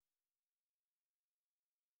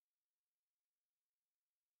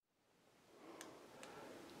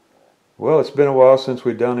Well, it's been a while since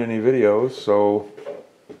we've done any videos, so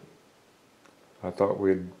I thought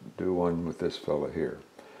we'd do one with this fella here.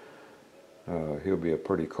 He'll be a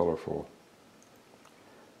pretty colorful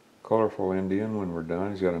Indian when we're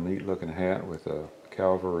done. He's got a neat looking hat with a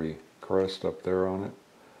cavalry crest up there on it,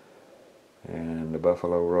 and the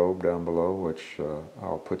buffalo robe down below, which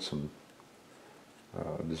I'll put some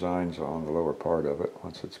designs on the lower part of it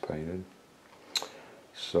once it's painted.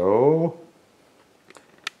 So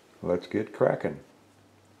let's get cracking.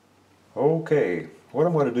 Okay, what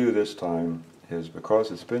I'm going to do this time is,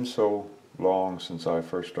 because it's been so long since I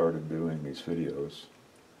first started doing these videos,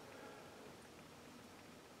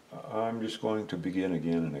 I'm just going to begin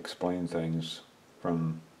again and explain things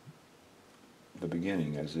from the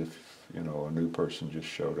beginning, as if, you know, a new person just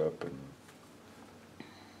showed up. And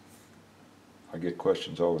I get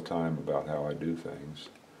questions all the time about how I do things,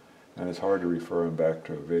 and it's hard to refer them back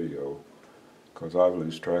to a video because I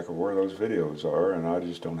lose track of where those videos are, and I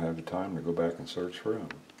just don't have the time to go back and search for them.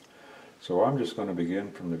 So I'm just going to begin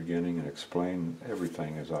from the beginning and explain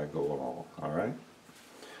everything as I go along, all right?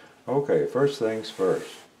 Okay, first things first.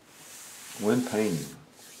 When painting,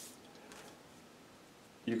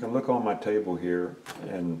 you can look on my table here,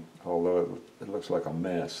 and although it looks like a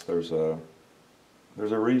mess, there's a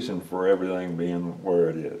reason for everything being where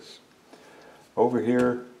it is. Over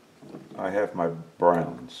here, I have my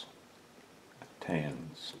browns,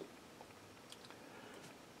 tans.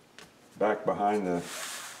 Back behind the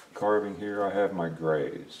carving here, I have my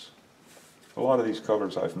grays. A lot of these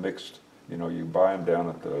colors I've mixed. You know, you buy them down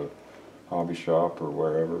at the hobby shop or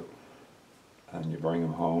wherever, and you bring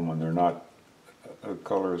them home, and they're not, a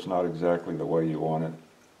color is not exactly the way you want it.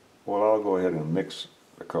 Well, I'll go ahead and mix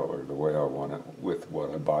the color the way I want it with what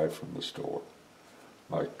I buy from the store,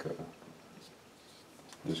 like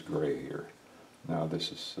this gray here. Now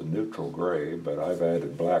this is a neutral gray, but I've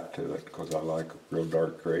added black to it because I like real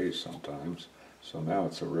dark grays sometimes. So now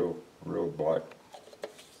it's a real black,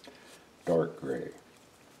 dark gray.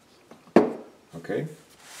 Okay,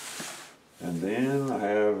 and then I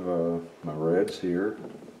have my reds here,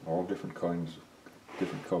 all different kinds,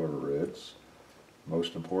 different color reds.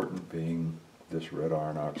 Most important being this red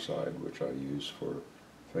iron oxide, which I use for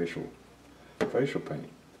facial paint.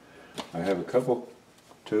 I have a couple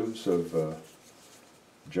tubes of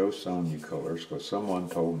Joe Sonia colors, because someone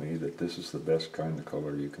told me that this is the best kind of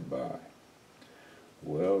color you can buy.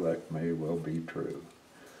 Well, that may well be true,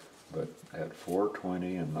 but at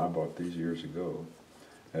 $4.20, and I bought these years ago,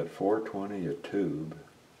 at $4.20 a tube,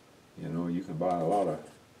 you know, you can buy a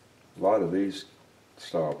lot of these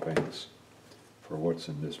style paints for what's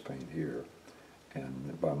in this paint here.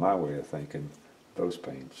 And by my way of thinking, those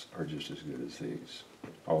paints are just as good as these.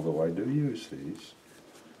 Although I do use these,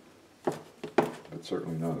 but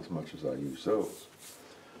certainly not as much as I use those.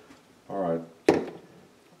 All right.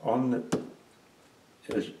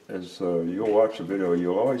 As you'll watch the video,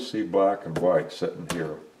 you'll always see black and white sitting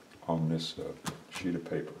here on this sheet of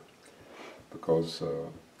paper, because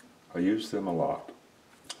I use them a lot,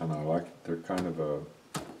 and I like, they're kind of a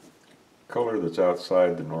color that's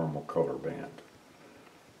outside the normal color band.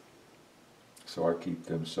 So I keep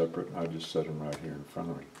them separate, and I just set them right here in front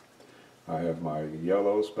of me. I have my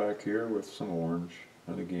yellows back here with some orange,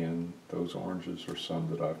 and again, those oranges are some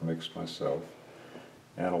that I've mixed myself.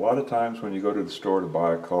 And a lot of times when you go to the store to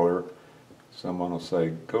buy a color, someone will say,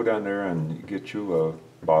 go down there and get you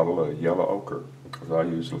a bottle of yellow ochre, because I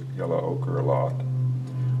use yellow ochre a lot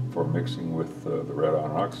for mixing with the red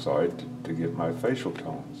iron oxide to get my facial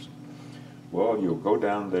tones. Well, you'll go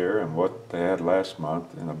down there, and what they had last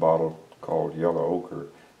month in a bottle called yellow ochre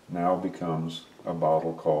now becomes a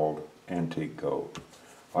bottle called antique gold.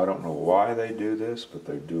 I don't know why they do this, but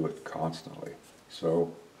they do it constantly.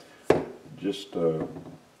 So just you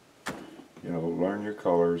know, learn your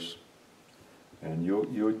colors, and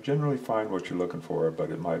you'll generally find what you're looking for, but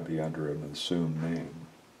it might be under an assumed name.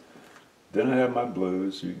 Then I have my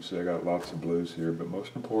blues. You can see I got lots of blues here, but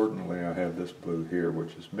most importantly I have this blue here,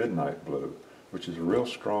 which is midnight blue, which is a real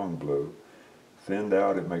strong blue. Thinned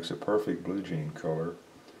out, it makes a perfect blue jean color,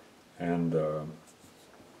 and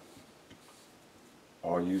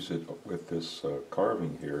I'll use it with this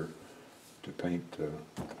carving here to paint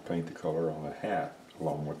the color on the hat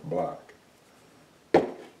along with black. And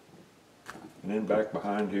then back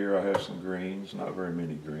behind here I have some greens, not very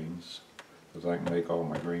many greens, because I can make all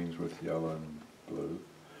my greens with yellow and blue.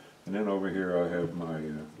 And then over here I have my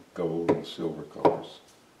gold and silver colors.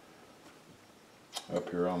 Up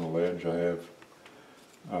here on the ledge I have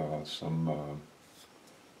some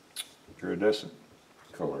iridescent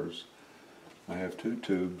colors. I have two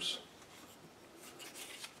tubes.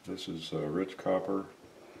 This is rich copper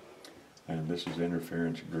and this is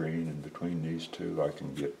interference green, and between these two I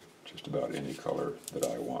can get just about any color that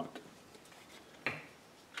I want.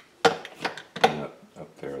 And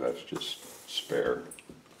up there, that's just spare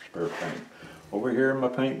paint. Over here in my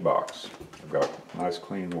paint box, I've got nice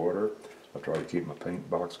clean water. I try to keep my paint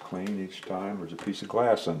box clean each time. There's a piece of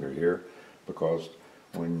glass under here because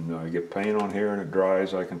when I get paint on here and it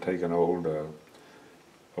dries, I can take an old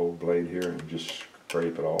blade here and just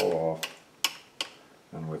scrape it all off,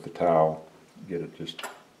 and with the towel get it just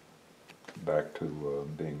back to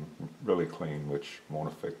being really clean, which won't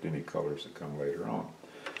affect any colors that come later on.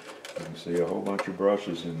 You can see a whole bunch of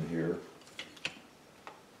brushes in here.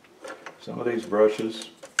 Some of these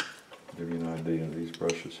brushes, give you an idea of these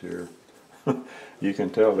brushes here, you can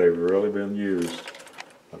tell they've really been used.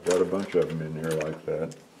 I've got a bunch of them in here like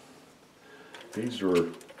that. These were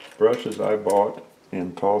brushes I bought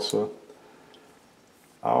in Tulsa.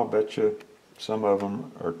 I'll bet you some of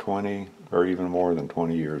them are 20 or even more than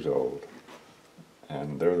 20 years old.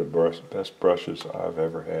 And they're the best brushes I've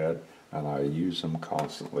ever had, and I use them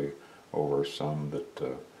constantly over some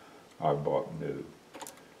that I bought new.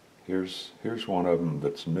 Here's one of them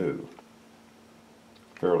that's new.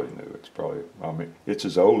 Fairly new. It's probably, I mean, it's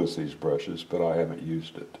as old as these brushes, but I haven't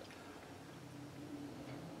used it.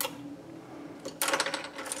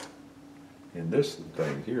 And this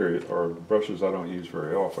thing here are brushes I don't use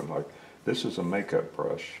very often. Like, this is a makeup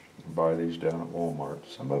brush. You can buy these down at Walmart.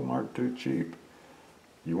 Some of them aren't too cheap.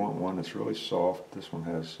 You want one that's really soft. This one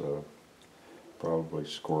has probably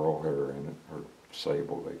squirrel hair in it, or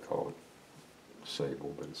sable they call it.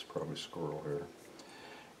 Sable, but it's probably squirrel hair.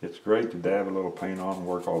 It's great to dab a little paint on,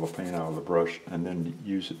 work all the paint out of the brush, and then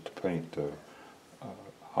use it to paint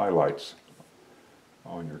highlights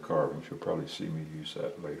on your carvings. You'll probably see me use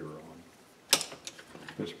that later on.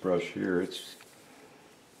 This brush here, it's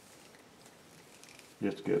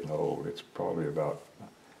getting old. It's probably about,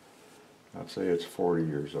 I'd say it's 40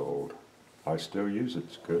 years old. I still use it.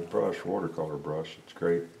 It's a good brush, watercolor brush. It's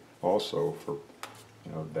great also for,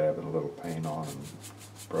 you know, dabbing a little paint on and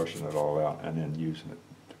brushing it all out and then using it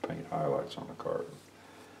to paint highlights on the carving.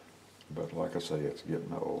 But like I say, it's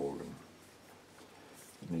getting old and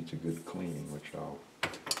it needs a good cleaning, which I'll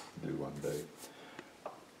do one day.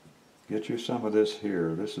 Get you some of this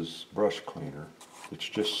here. This is brush cleaner. It's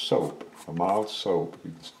just soap, a mild soap.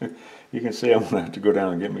 You can see I'm going to have to go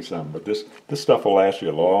down and get me some, but this stuff will last you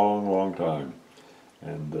a long, long time.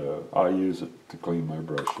 And I use it to clean my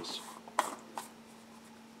brushes.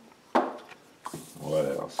 What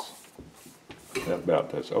else? That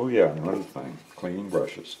about this. Oh yeah, another thing, cleaning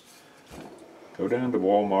brushes. Go down to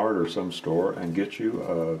Walmart or some store and get you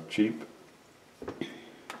a cheap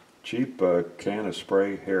can of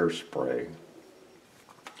hairspray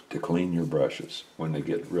to clean your brushes when they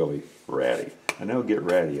get really ratty. And they'll get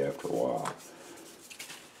ratty after a while.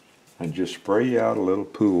 And just spray out a little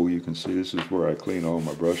pool. You can see this is where I clean all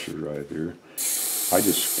my brushes right here. I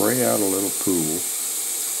just spray out a little pool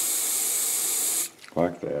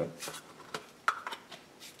like that.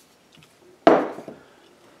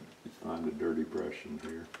 Find a dirty brush in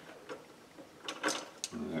here.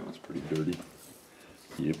 Oh, that one's pretty dirty.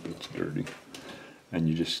 Yep, it's dirty. And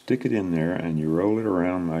you just stick it in there and you roll it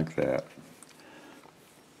around like that.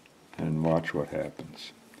 And watch what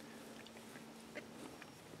happens.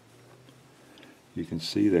 You can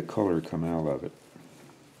see the color come out of it.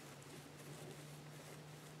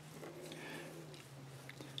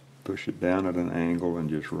 Push it down at an angle and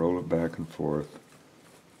just roll it back and forth.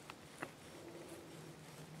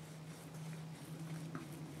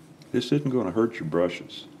 This isn't going to hurt your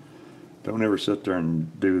brushes. Don't ever sit there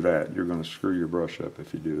and do that. You're going to screw your brush up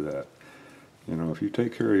if you do that. You know, if you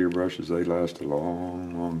take care of your brushes, they last a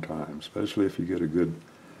long, long time. Especially if you get a good,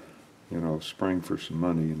 you know, spring for some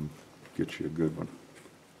money and get you a good one.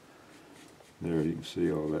 There, you can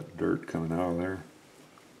see all that dirt coming out of there.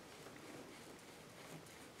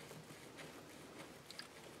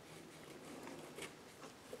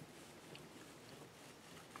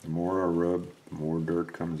 The more I rub, the more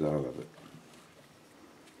dirt comes out of it.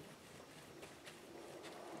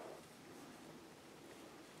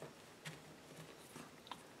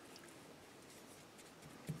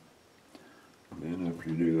 And then after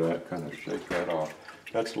you do that, kind of shake that off.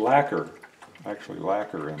 That's lacquer, actually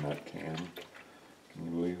lacquer in that can. Can you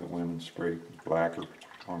believe that women spray lacquer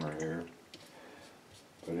on their hair?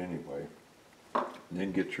 But anyway,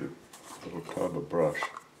 then get your little tub of brush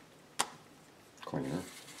cleaner.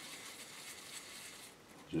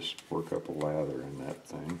 Just work up a lather in that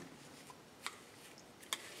thing.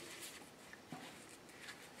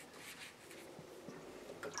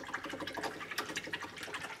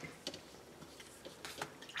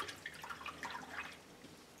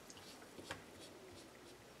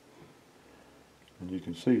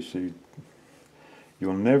 can see,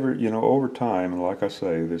 you'll never, over time, and like I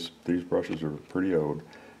say, these brushes are pretty old.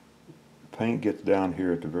 Paint gets down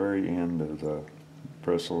here at the very end of the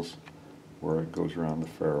bristles where it goes around the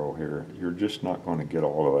ferrule here. You're just not going to get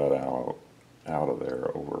all of that out of there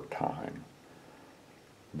over time.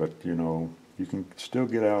 But you can still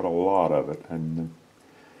get out a lot of it, and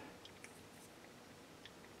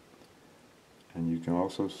you can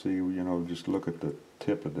also see, just look at the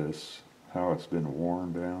tip of this, how it's been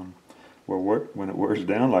worn down. Well, when it wears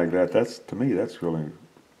down like that, to me, that's really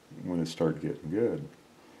when it starts getting good,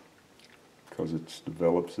 because it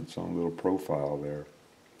develops its own little profile there.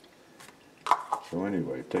 So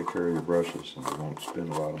anyway, take care of your brushes, and you won't spend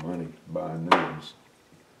a lot of money buying new ones.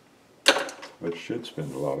 But you should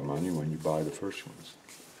spend a lot of money when you buy the first ones.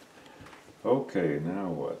 Okay, now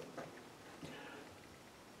what?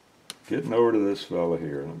 Getting over to this fella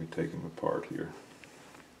here. Let me take him apart here.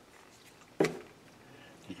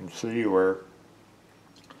 You can see where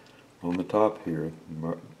on the top here,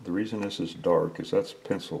 the reason this is dark is that's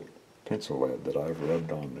pencil lead that I've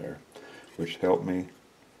rubbed on there, which helped me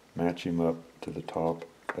match him up to the top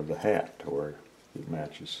of the hat to where it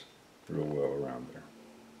matches real well around there,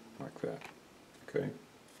 like that. Okay?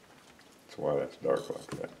 That's why that's dark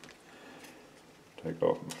like that. Take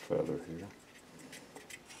off my feather here.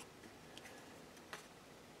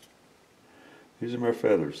 These are my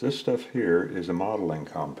feathers. This stuff here is a modeling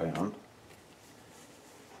compound,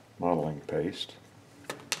 modeling paste.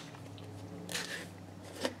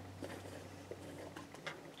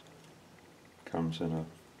 Comes in a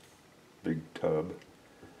big tub.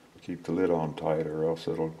 Keep the lid on tight or else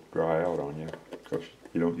it'll dry out on you, because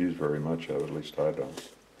you don't use very much of it, at least I don't.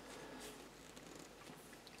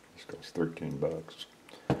 This costs 13 bucks.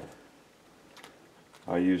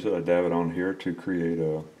 I use it, I dab it on here to create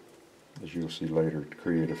as you'll see later, to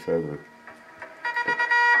create a feather.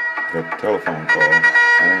 The telephone call.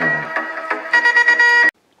 Hang on.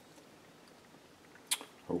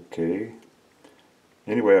 Okay.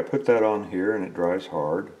 Anyway, I put that on here and it dries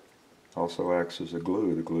hard. Also acts as a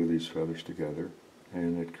glue to glue these feathers together,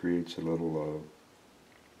 and it creates a little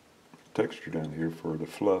texture down here for the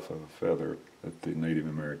fluff of a feather that the Native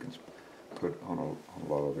Americans put on a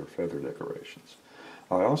lot of their feather decorations.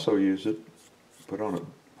 I also use it to put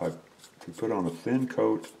on a thin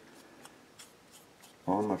coat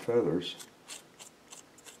on my feathers,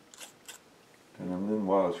 and then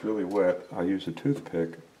while it's really wet, I use a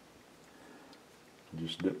toothpick.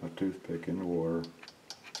 Just dip my toothpick in the water,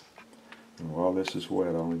 and while this is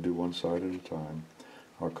wet, I only do one side at a time.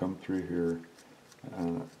 I'll come through here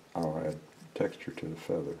and I'll add texture to the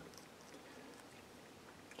feather.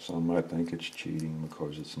 Some might think it's cheating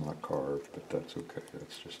because it's not carved, but that's okay.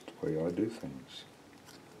 That's just the way I do things.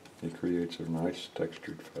 It creates a nice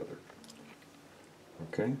textured feather.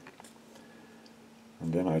 Okay?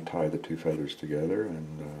 And then I tie the two feathers together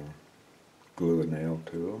and glue a nail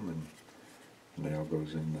to them, and the nail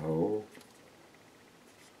goes in the hole.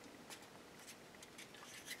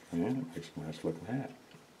 And it makes a nice looking hat.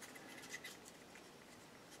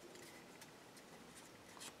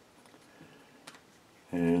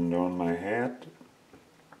 And on my hat,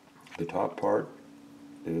 the top part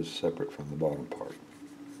is separate from the bottom part.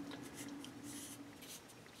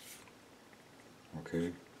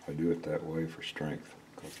 Okay, I do it that way for strength,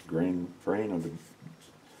 because the grain of the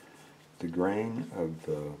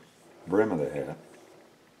brim of the hat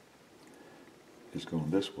is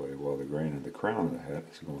going this way, while the grain of the crown of the hat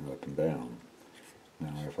is going up and down.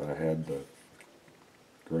 Now, if I had the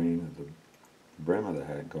grain of the brim of the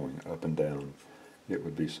hat going up and down, it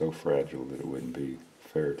would be so fragile that it wouldn't be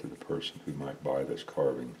fair to the person who might buy this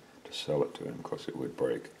carving to sell it to him, because it would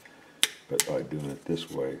break. But by doing it this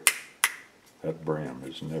way, that brim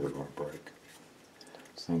is never going to break.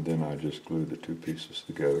 And then I just glue the two pieces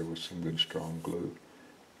together with some good strong glue,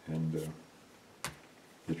 and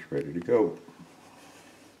it's ready to go.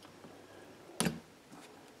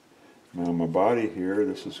 Now my body here,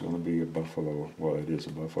 this is going to be a buffalo, well, it is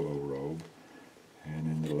a buffalo robe, and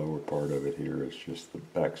in the lower part of it here is just the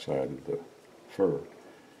back side of the fur.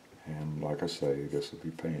 And like I say, this will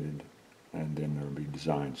be painted, and then there will be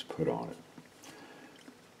designs put on it.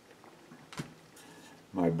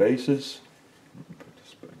 My bases, let me put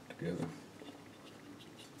this back together.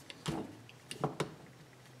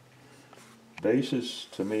 Bases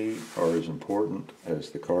to me are as important as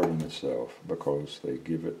the carving itself, because they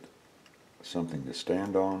give it something to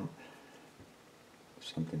stand on,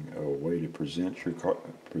 a way to present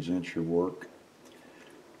your work.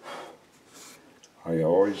 I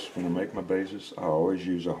always, when I make my bases, I always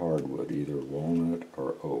use a hardwood, either walnut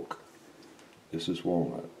or oak. This is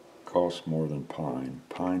walnut, costs more than pine.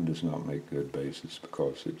 Pine does not make good bases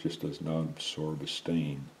because it just does not absorb a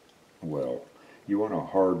stain well. You want a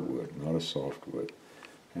hardwood, not a softwood.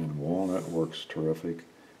 And walnut works terrific.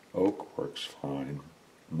 Oak works fine.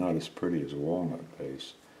 Not as pretty as a walnut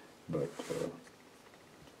base, but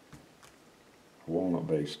walnut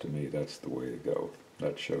base, to me, that's the way to go.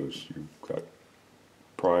 That shows you've got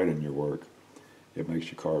pride in your work. It makes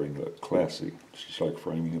your carving look classy. It's just like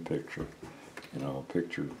framing a picture. You know, a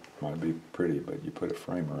picture might be pretty, but you put a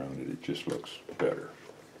frame around it, it just looks better.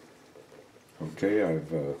 Okay,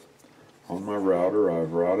 on my router,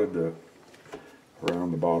 I've routed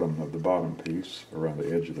around the bottom of the bottom piece, around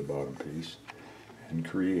the edge of the bottom piece, and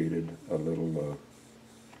created a little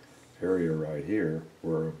area right here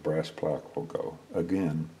where a brass plaque will go.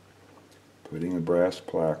 Again, putting a brass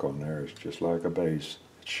plaque on there is just like a base.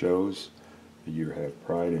 It shows that you have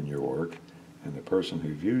pride in your work, and the person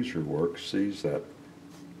who views your work sees that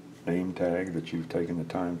name tag, that you've taken the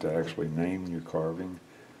time to actually name your carving.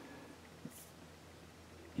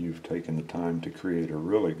 You've taken the time to create a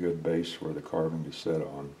really good base where the carving is set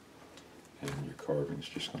on, and your carving's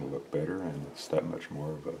just going to look better, and it's that much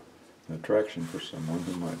more of an attraction for someone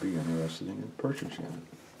who might be interested in purchasing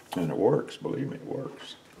it. And it works, believe me, it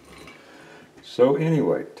works. So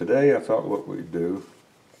anyway, today I thought what we'd do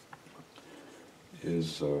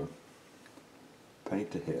is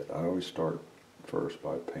paint the head. I always start first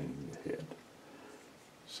by painting the head.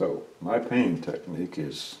 So my painting technique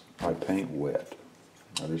is I paint wet.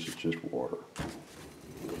 Now this is just water.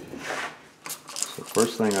 So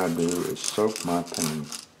first thing I do is soak my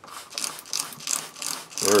paint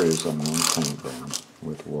areas I'm going to paint down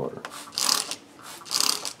with water.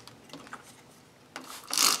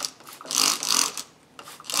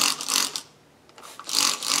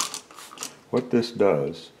 What this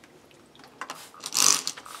does,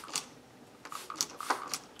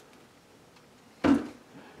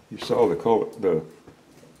 you saw the color,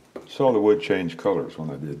 saw the wood change colors when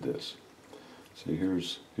I did this. See,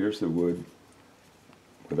 here's the wood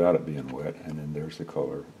without it being wet, and then there's the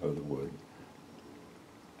color of the wood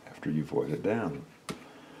after you've wet it down.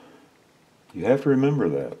 You have to remember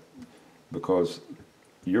that, because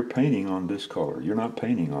you're painting on this color. You're not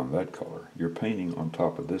painting on that color. You're painting on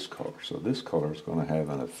top of this color. So this color is going to have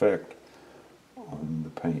an effect on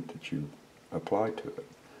the paint that you apply to it.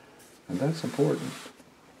 And that's important.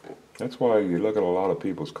 That's why you look at a lot of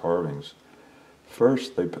people's carvings.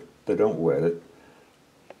 First, they don't wet it,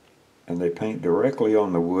 and they paint directly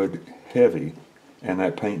on the wood heavy, and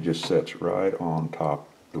that paint just sets right on top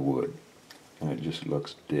of the wood, and it just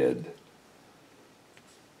looks dead.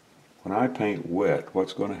 When I paint wet,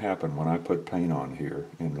 what's going to happen when I put paint on here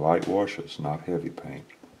in light washes, not heavy paint?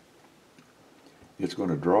 It's going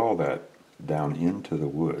to draw that down into the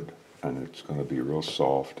wood, and it's going to be real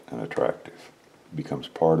soft and attractive. It becomes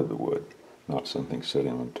part of the wood, not something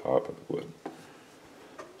sitting on top of the wood.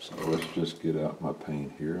 So let's just get out my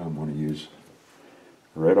paint here. I'm going to use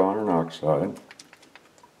red iron oxide.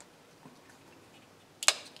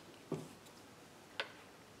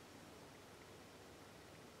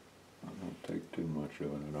 Take too much of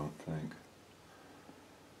it, I don't think.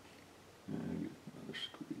 And get another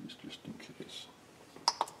squeeze just in case.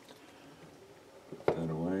 Put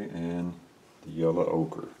that away, and the yellow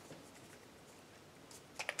ochre.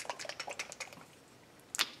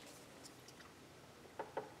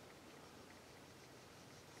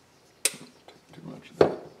 Take too much of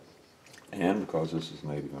that. And because this is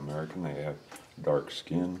Native American, they have dark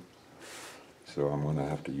skin. So I'm going to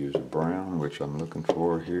have to use a brown, which I'm looking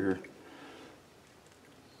for here.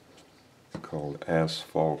 Called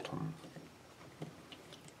asphaltum.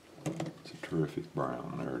 It's a terrific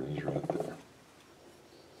brown. There it is right there.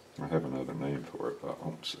 I have another name for it, but I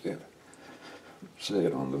won't say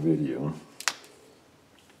it on the video.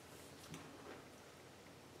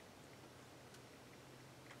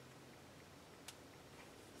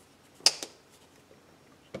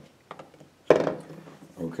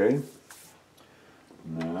 Okay.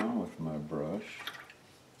 Now with my brush,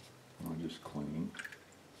 I'll just clean.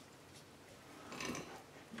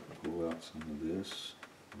 Pull out some of this,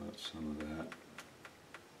 pull out some of that.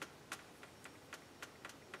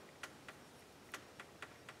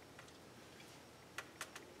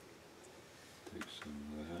 Take some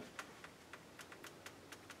of that.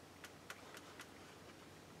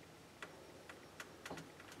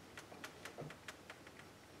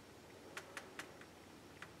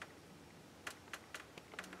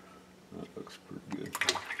 That looks pretty good.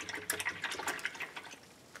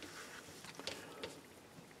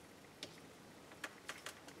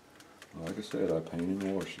 Like I said, I paint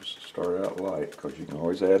in washes. Start out light, because you can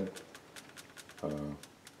always add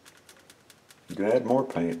You can add more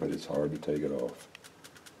paint, but it's hard to take it off.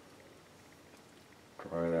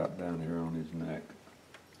 Try it out down here on his neck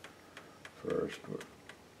first.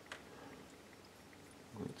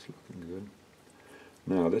 That's looking good.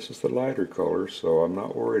 Now this is the lighter color, so I'm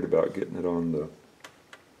not worried about getting it on the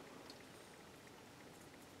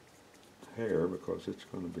hair because it's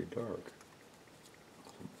going to be dark.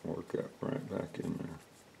 Work that right back in there.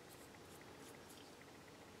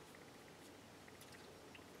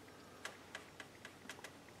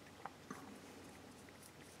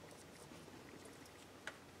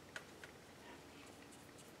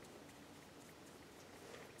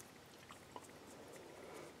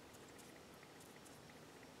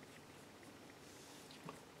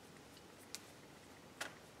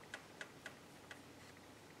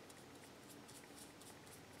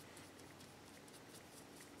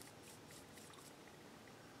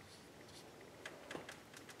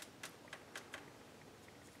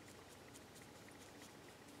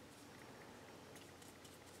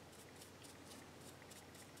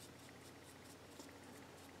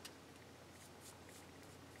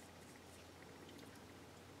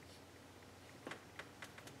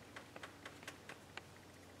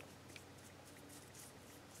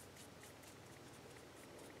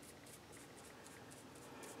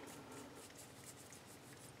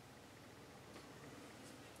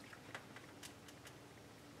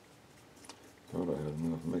 Thought I had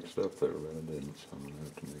enough mixed up there, but I didn't, so I'm going to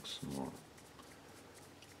have to mix some more.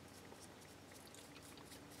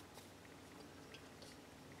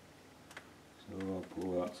 So I'll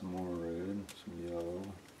pull out some more red, some yellow.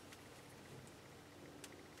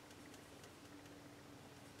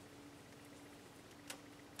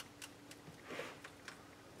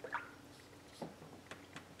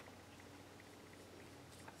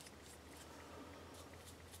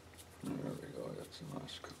 There we go, that's a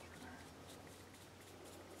nice color.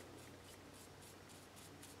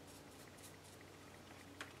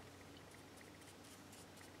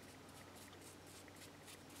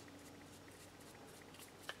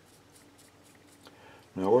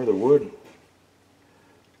 Now where the wood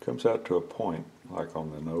comes out to a point, like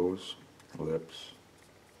on the nose, lips,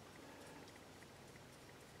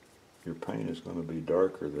 your paint is going to be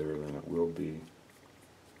darker there than it will be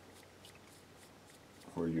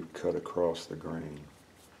where you cut across the grain.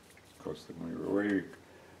 Because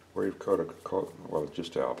where you've cut, well,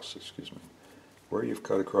 just the opposite, excuse me. Where you've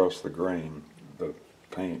cut across the grain, the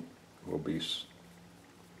paint will be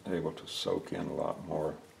able to soak in a lot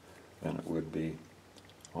more than it would be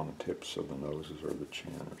on the tips of the noses or the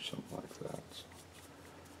chin or something like that.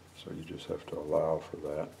 So you just have to allow for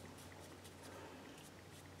that.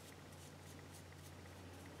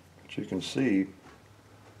 But you can see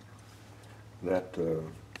that the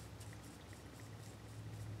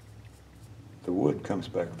wood comes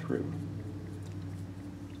back through,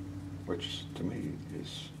 which to me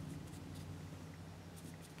is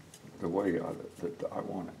the way that I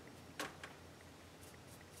want it.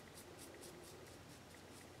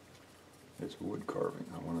 It's wood carving.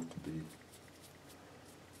 I want it to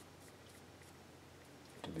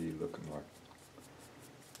be looking like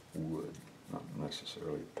wood, not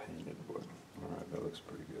necessarily painted wood. All right, that looks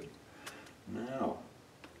pretty good. Now,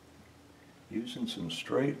 using some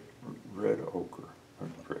straight red ochre,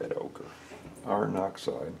 iron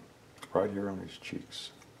oxide, right here on his cheeks.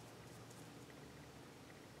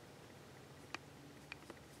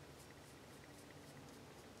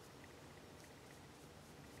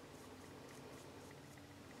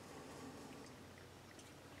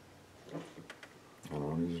 And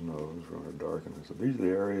on his nose, we're going to darken this. These are the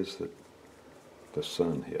areas that the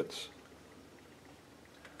sun hits.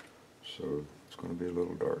 So it's going to be a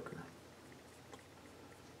little darker.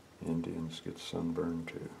 Indians get sunburned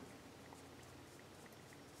too.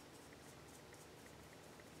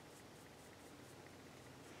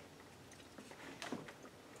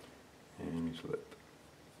 And his lip.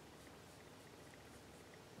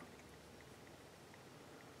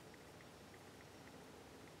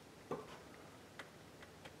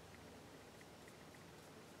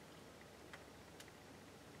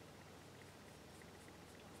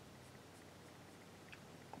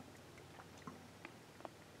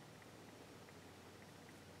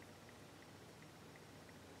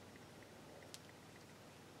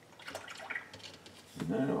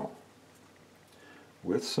 Now,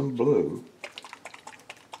 with some blue,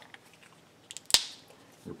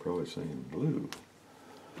 you're probably saying blue.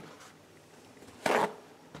 Well,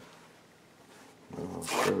 I'll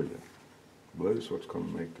show you. Blue is what's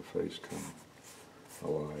going to make the face come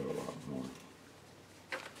alive a lot more.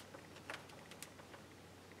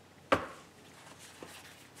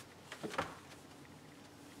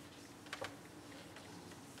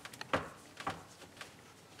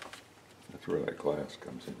 That's where that glass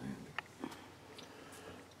comes in handy.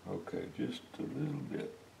 Okay, just a little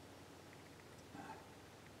bit.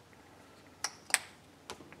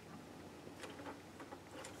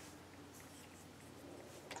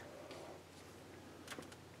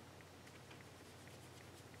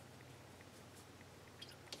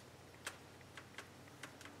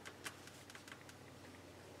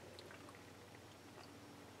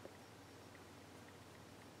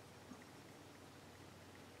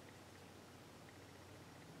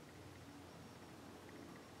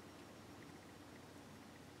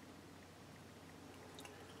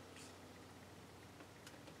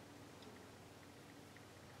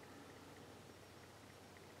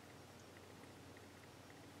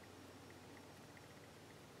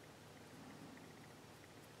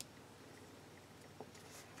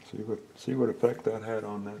 See what effect that had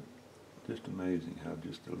on that? Just amazing how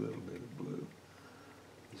just a little bit of blue.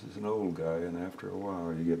 This is an old guy, and after a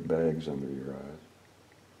while you get bags under your eyes.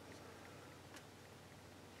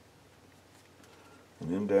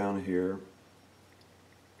 And then down here,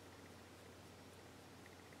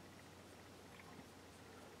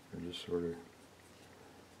 we're just sort of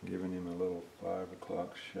giving him a little 5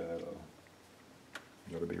 o'clock shadow.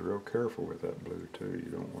 You got to be real careful with that blue too.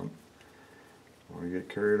 You don't want to get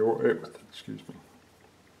carried away with it. Excuse me.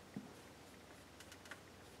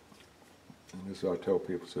 And this I tell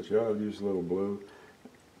people, says, yeah, I'll use a little blue,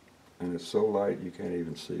 and it's so light you can't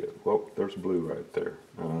even see it. Well, there's blue right there,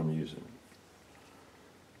 and I'm using it.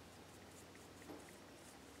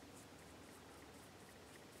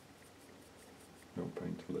 Don't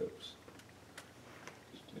paint the lips.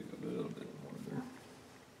 Just take a little bit more there.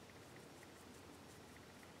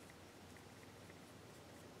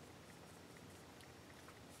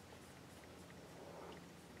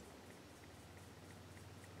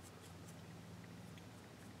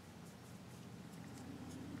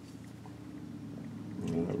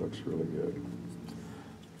 And that looks really good.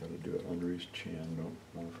 Got to do it under his chin. Don't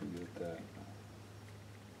want to forget that.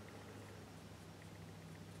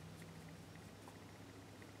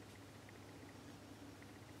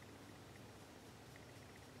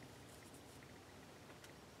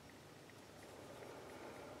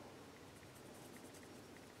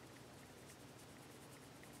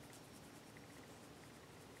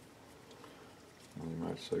 You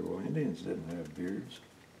might say, well, Indians didn't have beards.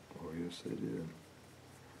 Oh, yes, they did.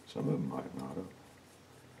 Some of them might not have.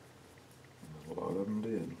 A lot of them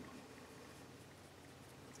did.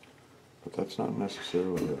 But that's not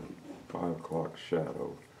necessarily a 5 o'clock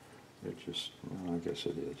shadow. It just, well, I guess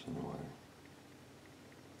it is in a way.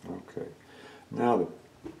 Okay. Now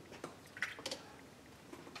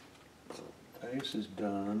the face is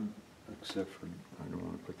done, except for I don't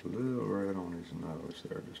want to put the little red on his nose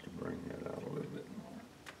there just to bring that out a little bit more.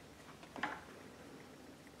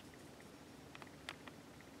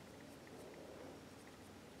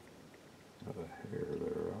 The hair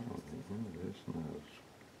there, I don't think any of his nose.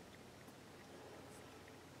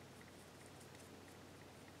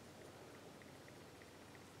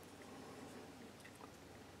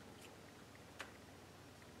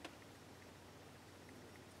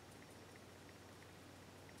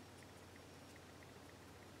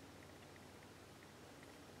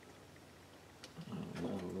 A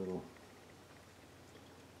little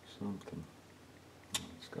something.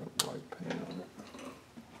 It's got white paint on it.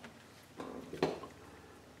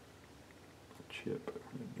 Chip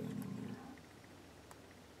right down in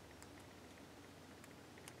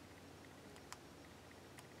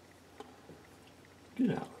there.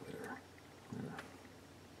 Get out of there. There.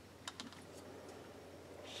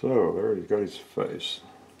 So there he's got his face.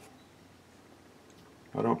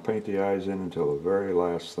 I don't paint the eyes in until the very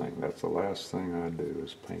last thing. That's the last thing I do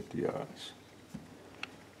is paint the eyes.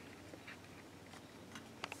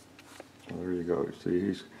 So there you go.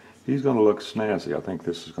 See, he's going to look snazzy. I think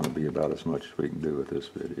this is going to be about as much as we can do with this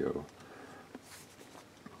video.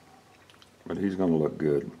 But he's going to look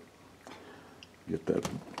good. Get that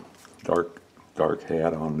dark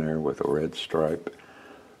hat on there with a red stripe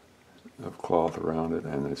of cloth around it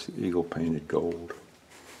and this eagle painted gold.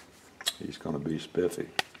 He's going to be spiffy.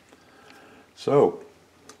 So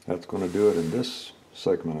that's going to do it in this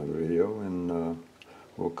segment of the video, and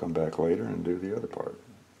we'll come back later and do the other part.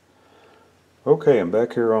 Okay, I'm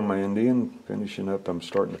back here on my Indian, finishing up. I'm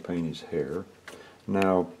starting to paint his hair.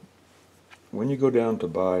 Now, when you go down to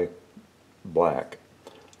buy black,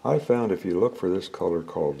 I found if you look for this color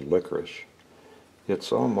called licorice,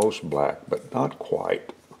 it's almost black, but not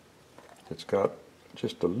quite. It's got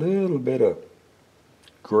just a little bit of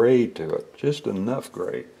gray to it, just enough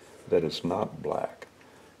gray that it's not black.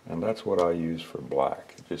 And that's what I use for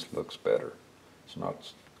black. It just looks better. It's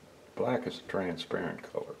not black is a transparent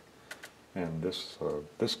color, and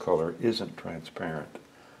this color isn't transparent,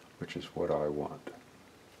 which is what I want.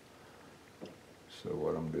 So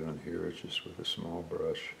what I'm doing here is just with a small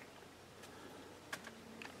brush,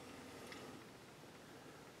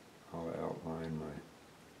 I'll outline my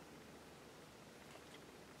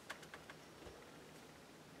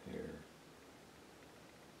hair.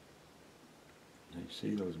 And you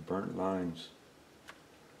see those burnt lines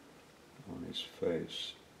on his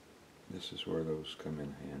face? This is where those come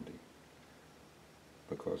in handy.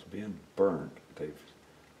 Because being burnt, they've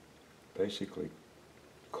basically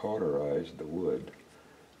cauterized the wood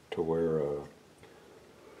to where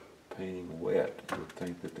painting wet, you would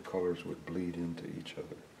think that the colors would bleed into each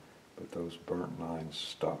other. But those burnt lines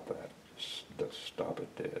stop that. Just stop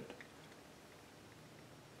it dead.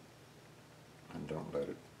 And don't let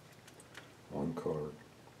it, one color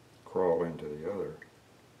crawl into the other,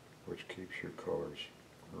 which keeps your colors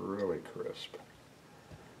really crisp,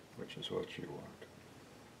 which is what you want.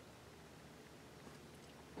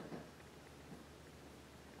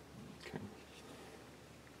 Okay.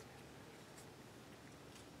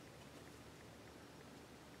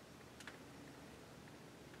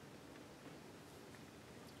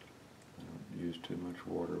 I don't use too much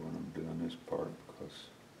water when I'm doing this part because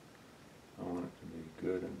I want it to be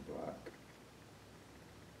good and black.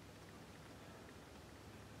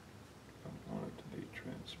 I don't want it to be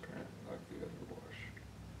transparent like the other wash.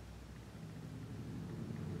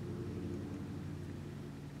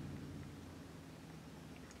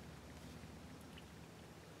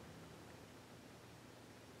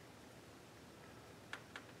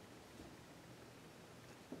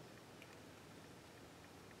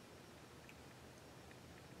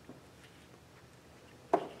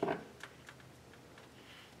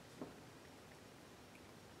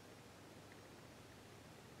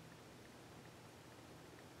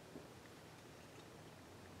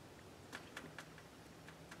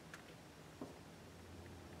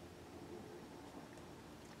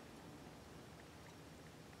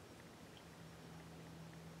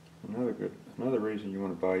 Another reason you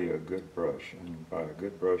want to buy you a good brush, and by a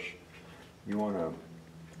good brush, you want a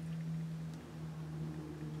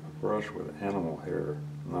brush with animal hair,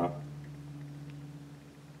 not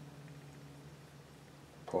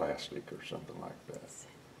plastic or something like that.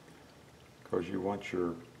 Because you want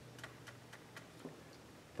your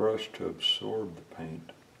brush to absorb the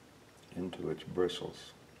paint into its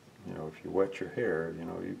bristles. You know, if you wet your hair, you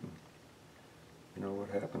know what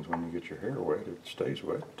happens when you get your hair wet? It stays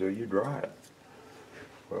wet till you dry it.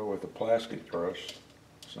 Well, with a plastic brush,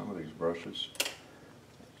 some of these brushes,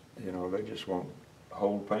 you know, they just won't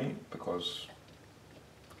hold paint because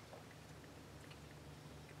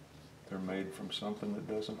they're made from something that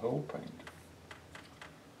doesn't hold paint.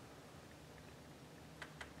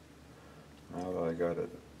 Now that I got it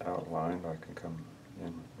outlined, I can come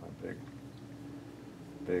in with my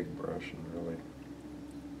big brush and really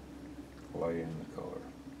lay in the color.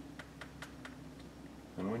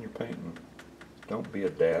 And when you're painting, don't be a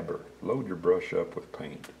dabber. Load your brush up with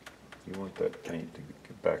paint. You want that paint to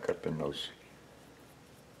get back up in those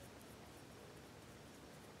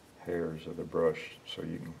hairs of the brush so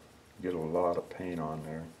you can get a lot of paint on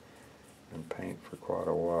there and paint for quite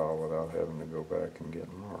a while without having to go back and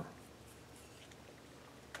get more.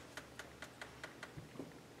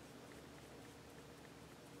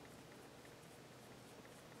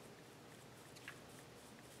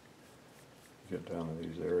 Get down to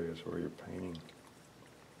these areas where you're painting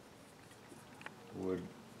wood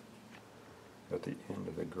at the end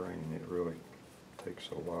of the grain, it really takes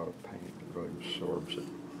a lot of paint, it really absorbs it,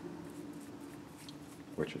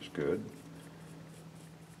 which is good.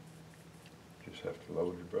 Just have to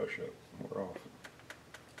load your brush up more often.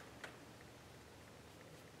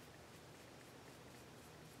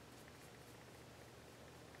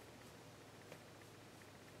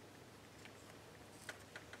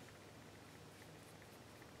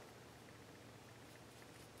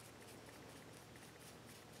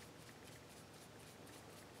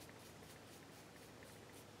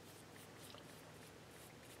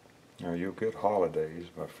 Now you'll get holidays.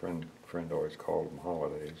 My friend always called them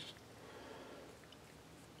holidays.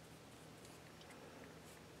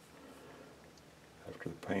 After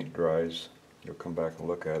the paint dries, you'll come back and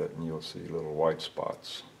look at it and you'll see little white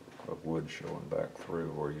spots of wood showing back through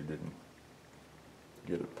where you didn't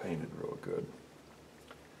get it painted real good.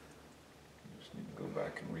 You just need to go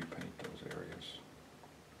back and repaint those areas.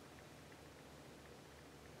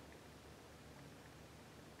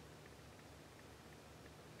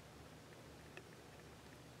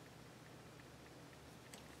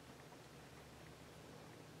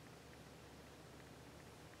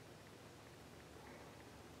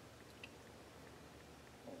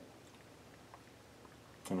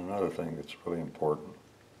 And another thing that's really important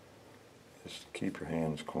is to keep your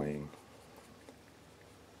hands clean.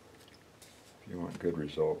 If you want good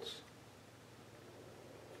results,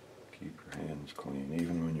 keep your hands clean.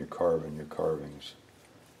 Even when you're carving your carvings,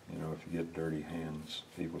 you know, if you get dirty hands,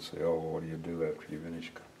 people say, oh, what do you do after you finish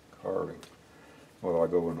carving? Well, I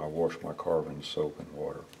go and I wash my carving soap and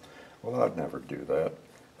water. Well, I'd never do that,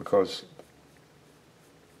 because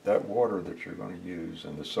that water that you're going to use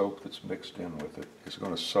and the soap that's mixed in with it is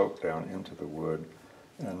going to soak down into the wood,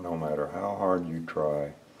 and no matter how hard you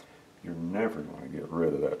try, you're never going to get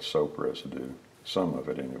rid of that soap residue, some of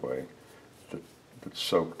it anyway, that's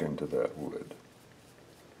soaked into that wood.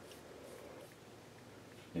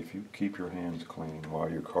 If you keep your hands clean while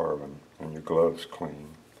you're carving and your gloves clean,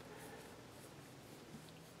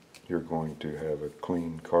 you're going to have a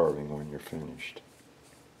clean carving when you're finished.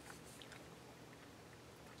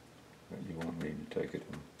 But you won't need to take it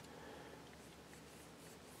and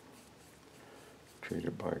treat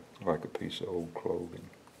it like a piece of old clothing.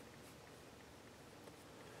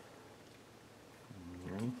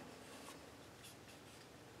 Ready?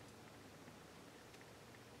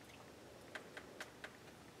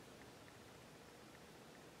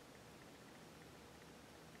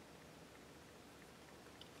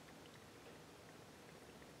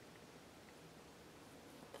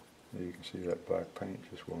 You can see that black paint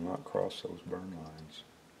just will not cross those burn lines.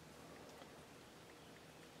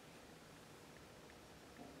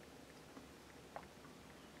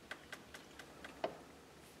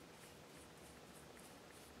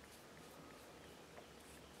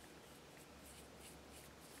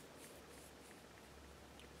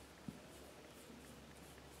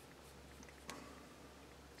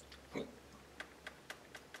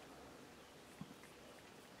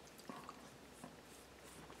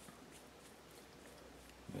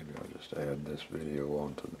 Maybe I'll just add this video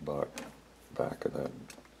onto the back of that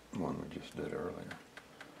one we just did earlier.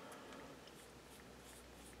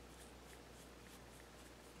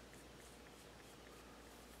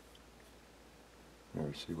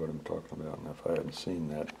 There, see what I'm talking about? And if I hadn't seen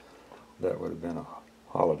that, that would have been a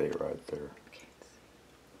holiday right there.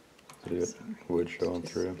 See it? Wood showing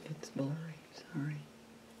through? It's blurry, sorry.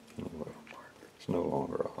 Well, it's no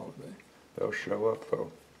longer a holiday. They'll show up though.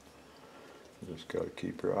 You just got to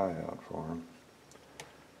keep your eye out for them.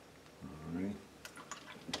 Alrighty.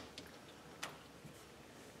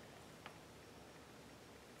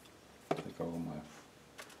 Take all my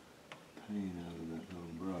paint out of that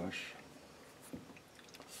little brush.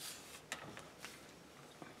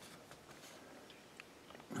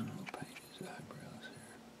 And I'll paint his eyebrows here.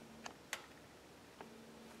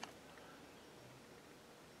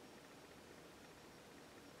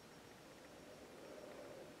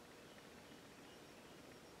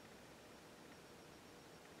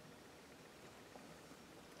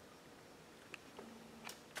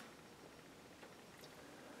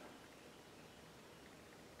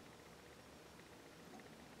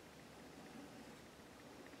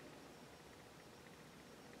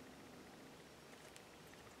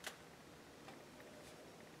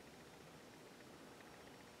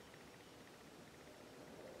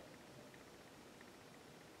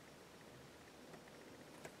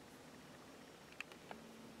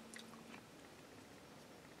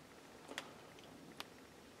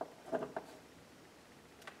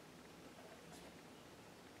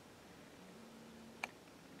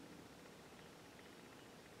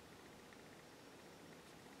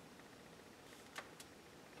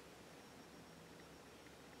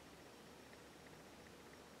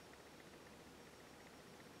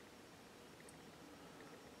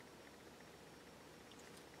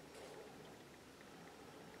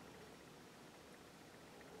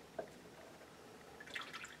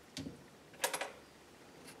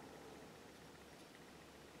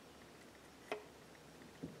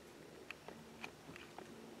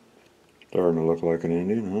 Starting to look like an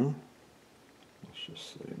Indian, huh? Let's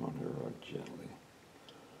just set him on here right gently.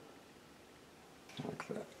 Like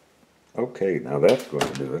that. Okay, now that's going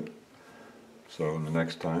to do it. So the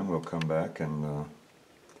next time we'll come back and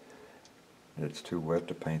it's too wet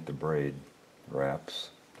to paint the braid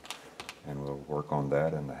wraps. And we'll work on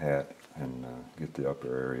that and the hat and get the upper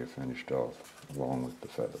area finished off along with the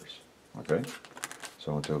feathers. Okay?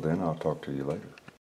 So until then, I'll talk to you later.